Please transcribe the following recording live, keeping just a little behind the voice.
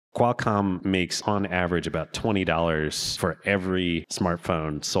Qualcomm makes on average about $20 for every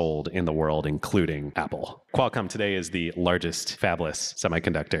smartphone sold in the world, including Apple. Qualcomm today is the largest fabless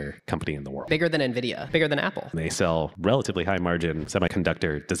semiconductor company in the world. Bigger than NVIDIA, bigger than Apple. They sell relatively high margin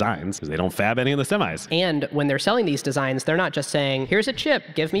semiconductor designs because they don't fab any of the semis. And when they're selling these designs, they're not just saying, here's a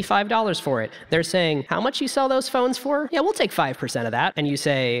chip, give me $5 for it. They're saying, how much you sell those phones for? Yeah, we'll take 5% of that. And you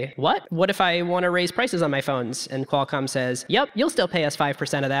say, what? What if I want to raise prices on my phones? And Qualcomm says, yep, you'll still pay us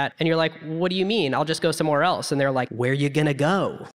 5% of that. And you're like, what do you mean? I'll just go somewhere else. And they're like, where you gonna go?